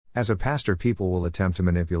As a pastor, people will attempt to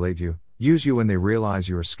manipulate you, use you when they realize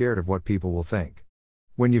you are scared of what people will think.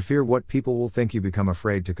 When you fear what people will think, you become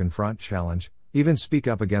afraid to confront, challenge, even speak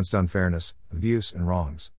up against unfairness, abuse, and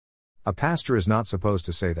wrongs. A pastor is not supposed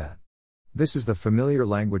to say that. This is the familiar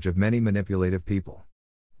language of many manipulative people.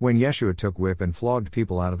 When Yeshua took whip and flogged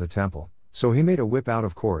people out of the temple, so he made a whip out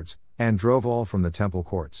of cords, and drove all from the temple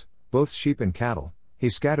courts, both sheep and cattle. He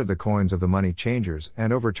scattered the coins of the money changers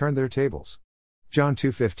and overturned their tables. John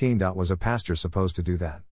 2:15. Was a pastor supposed to do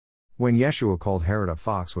that? When Yeshua called Herod a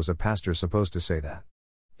fox, was a pastor supposed to say that?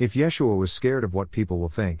 If Yeshua was scared of what people will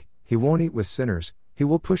think, he won't eat with sinners, he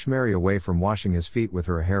will push Mary away from washing his feet with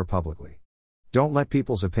her hair publicly. Don't let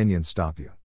people's opinions stop you.